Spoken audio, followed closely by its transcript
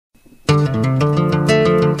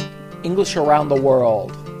English around the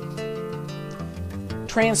world.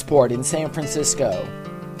 Transport in San Francisco.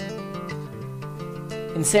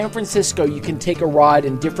 In San Francisco, you can take a ride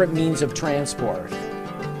in different means of transport.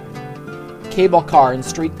 Cable car and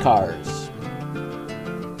streetcars.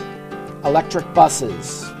 Electric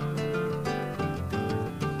buses.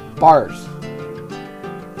 Bart.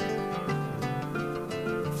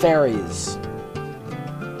 Ferries.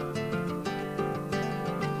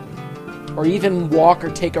 Or even walk or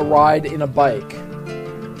take a ride in a bike.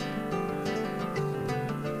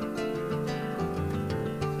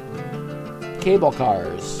 Cable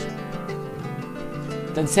cars.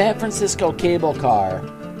 The San Francisco cable car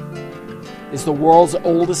is the world's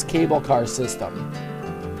oldest cable car system.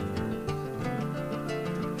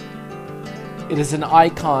 It is an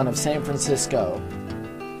icon of San Francisco.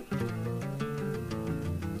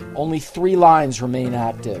 Only 3 lines remain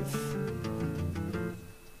active.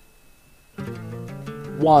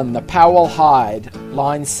 1. The Powell Hyde,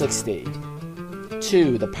 line 60.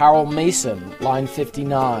 2. The Powell Mason, line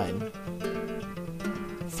 59.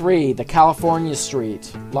 3. The California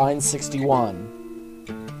Street, line 61.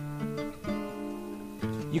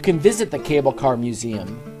 You can visit the Cable Car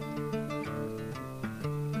Museum.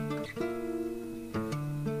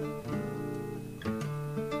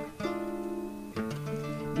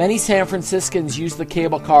 Many San Franciscans use the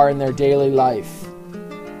cable car in their daily life.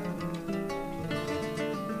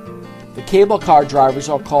 The cable car drivers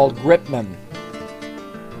are called gripmen.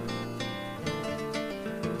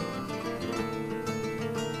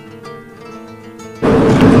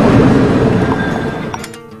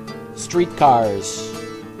 Streetcars.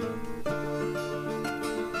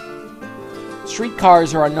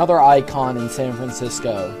 Streetcars are another icon in San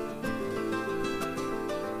Francisco.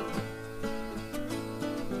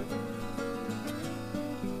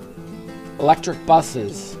 Electric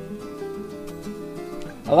buses.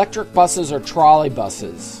 Electric buses or trolley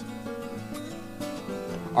buses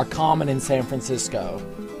are common in San Francisco.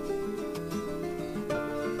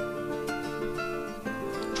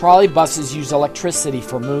 Trolley buses use electricity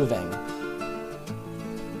for moving.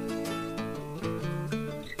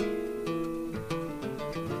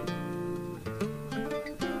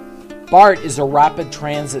 BART is a rapid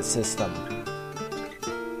transit system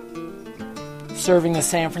serving the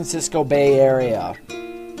San Francisco Bay Area.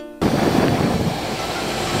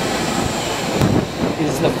 It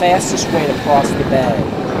is the fastest way to cross the bay.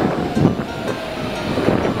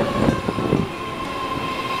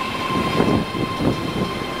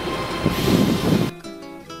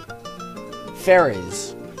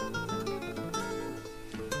 Ferries.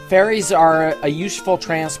 Ferries are a useful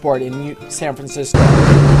transport in San Francisco.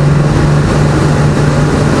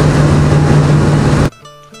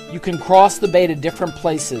 You can cross the bay to different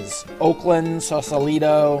places, Oakland,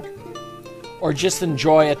 Sausalito, or just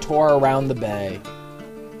enjoy a tour around the bay.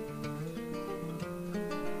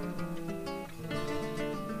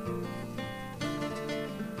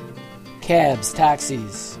 Cabs,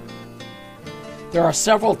 taxis. There are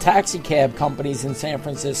several taxi cab companies in San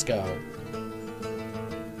Francisco.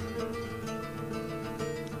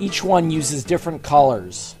 Each one uses different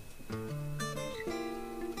colors.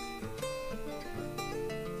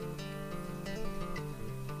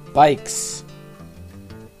 Bikes.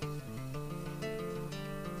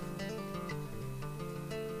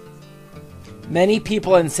 Many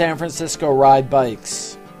people in San Francisco ride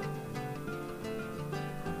bikes.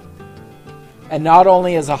 And not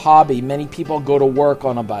only as a hobby, many people go to work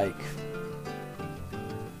on a bike.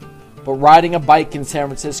 But riding a bike in San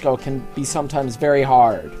Francisco can be sometimes very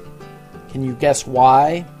hard. Can you guess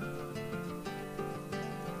why?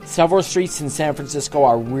 Several streets in San Francisco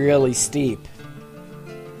are really steep.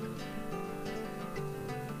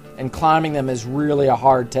 And climbing them is really a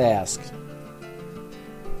hard task.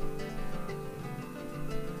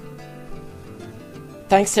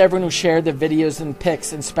 Thanks to everyone who shared the videos and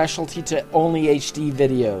pics, and specialty to Only HD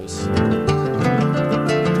Videos.